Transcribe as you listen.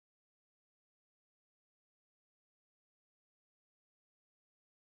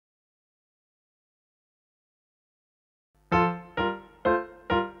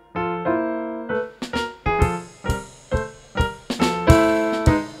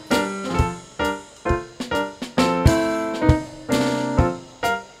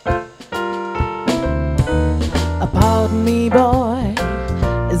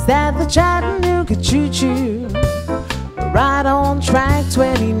Chattanooga choo-choo, right on track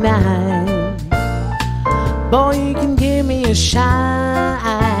 29. Boy, you can give me a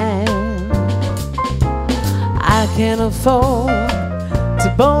shine. I can't afford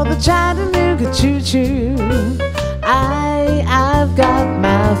to board the Chattanooga choo-choo. I've got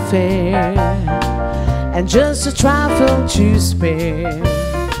my fare and just a trifle to spare.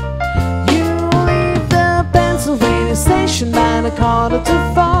 You leave the Pennsylvania station by the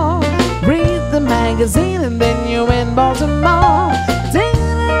 3:45. Read the magazine and then you're in Baltimore.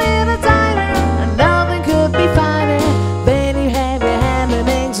 Dinner in a diner and nothing could be finer. Then you have your ham and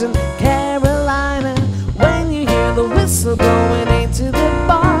eggs in Carolina. When you hear the whistle blowing into the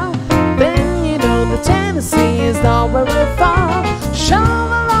bar, then you know the Tennessee is not very far.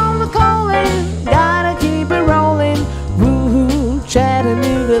 Shovel on the calling, gotta keep it rolling. Woo-hoo,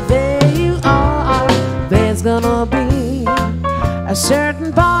 Chattanooga, there you are. There's gonna be a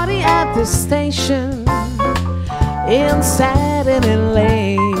certain party at the station in satin and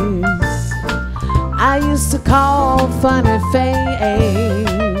lace. I used to call Funny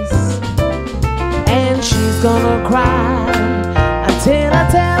Face, and she's gonna cry until I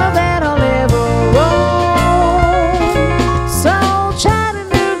tell her that I'll never roll. So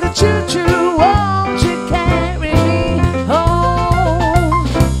Chattanooga choo-choo, won't you carry me home?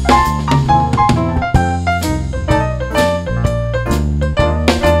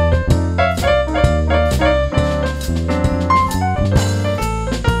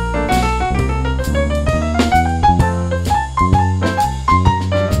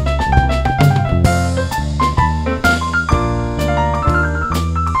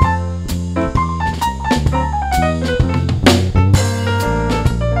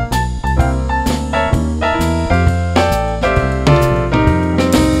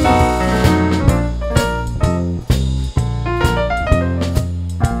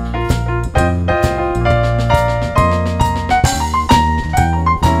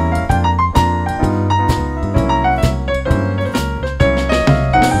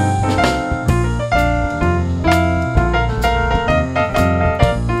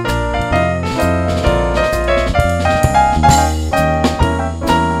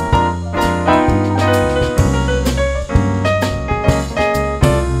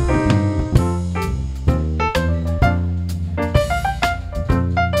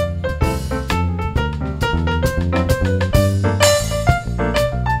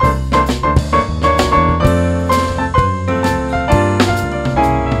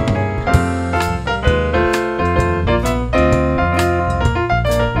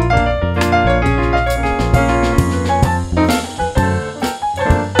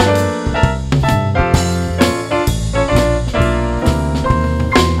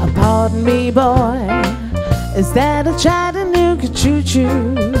 Pardon me, boy, is that a Chattanooga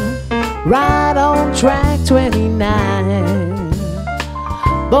choo-choo? Right on track 29.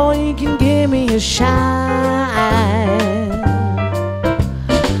 Boy, you can give me a shine.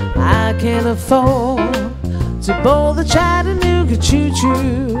 I can't afford to board the Chattanooga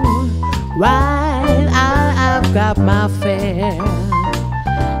choo-choo. Right, I've got my fare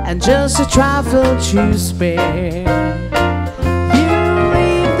and just a trifle to spare.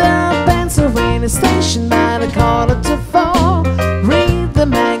 Pennsylvania station by the 3:45. Read the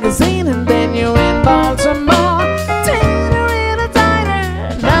magazine and then you're in Baltimore. Dinner in a diner,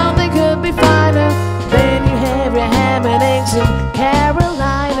 nothing could be finer. Then you have your ham and eggs in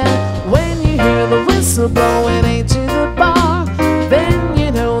Carolina. When you hear the whistle blowing into the bar, then you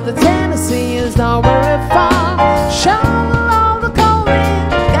know the Tennessee is not very far. Shovel all the calling,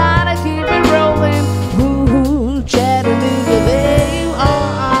 gotta keep it rolling. Ooh, Chattanooga, there you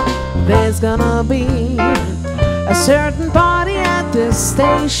are. There's gonna be a certain party at this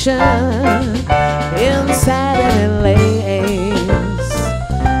station